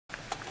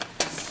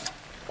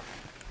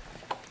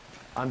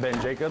I'm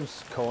Ben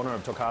Jacobs, co-owner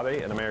of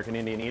Tokabe, an American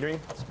Indian eatery.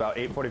 It's about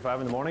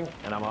 8:45 in the morning,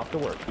 and I'm off to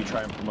work. We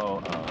try and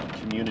promote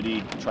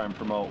community, try and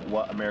promote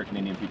what American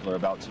Indian people are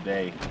about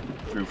today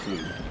through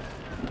food.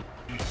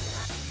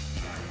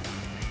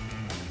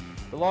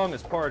 The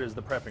longest part is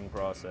the prepping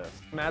process.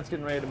 Matt's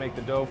getting ready to make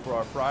the dough for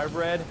our fry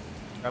bread.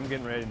 I'm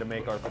getting ready to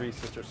make our Three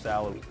Sister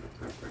salad.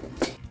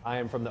 I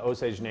am from the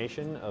Osage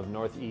Nation of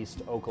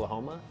Northeast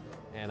Oklahoma,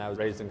 and I was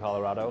raised in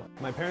Colorado.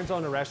 My parents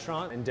owned a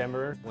restaurant in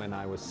Denver when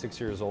I was 6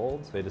 years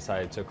old. They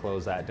decided to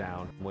close that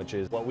down, which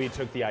is what we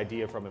took the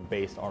idea from and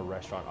based our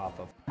restaurant off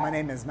of. My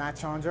name is Matt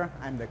Chandra.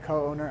 I'm the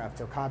co-owner of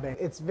Tokabe.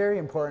 It's very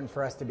important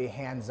for us to be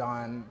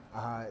hands-on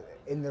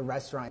in the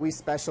restaurant. We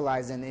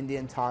specialize in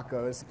Indian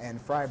tacos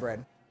and fry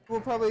bread. We'll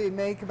probably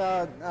make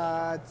about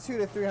 200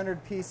 to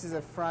 300 pieces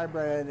of fry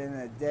bread in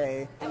a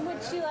day. And would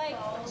you like?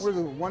 We're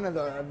one of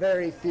the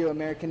very few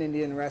American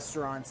Indian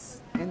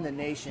restaurants in the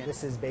nation.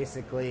 This is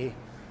basically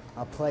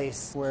a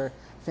place where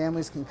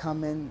families can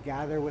come in,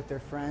 gather with their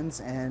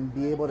friends, and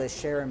be able to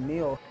share a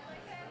meal.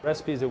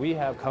 Recipes that we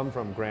have come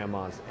from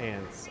grandmas,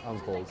 aunts,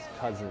 uncles,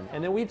 cousins.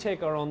 And then we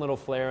take our own little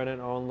flair in it,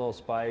 our own little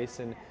spice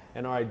and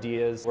our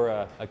ideas.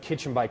 We're a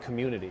kitchen by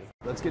community.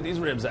 Let's get these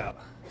ribs out.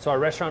 So our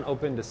restaurant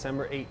opened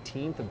December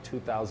 18th of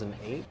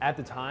 2008. At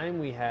the time,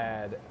 we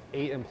had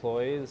 8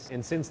 employees.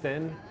 And since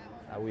then,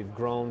 we've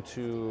grown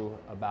to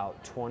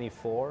about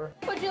 24.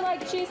 Would you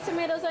like cheese,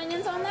 tomatoes,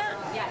 onions on that?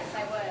 Yes,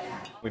 I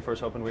would. When we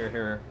first opened, we were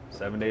here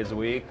 7 days a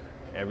week,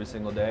 every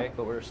single day,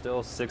 but we're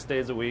still 6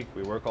 days a week.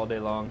 We work all day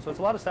long, so it's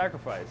a lot of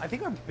sacrifice. I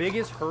think our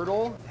biggest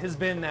hurdle has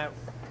been that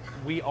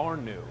we are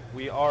new.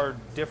 We are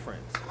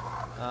different.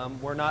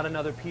 We're not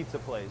another pizza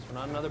place. We're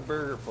not another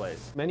burger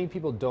place. Many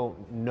people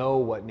don't know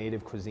what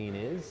native cuisine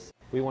is.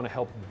 We want to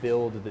help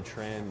build the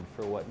trend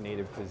for what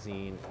native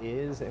cuisine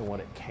is and what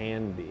it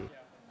can be.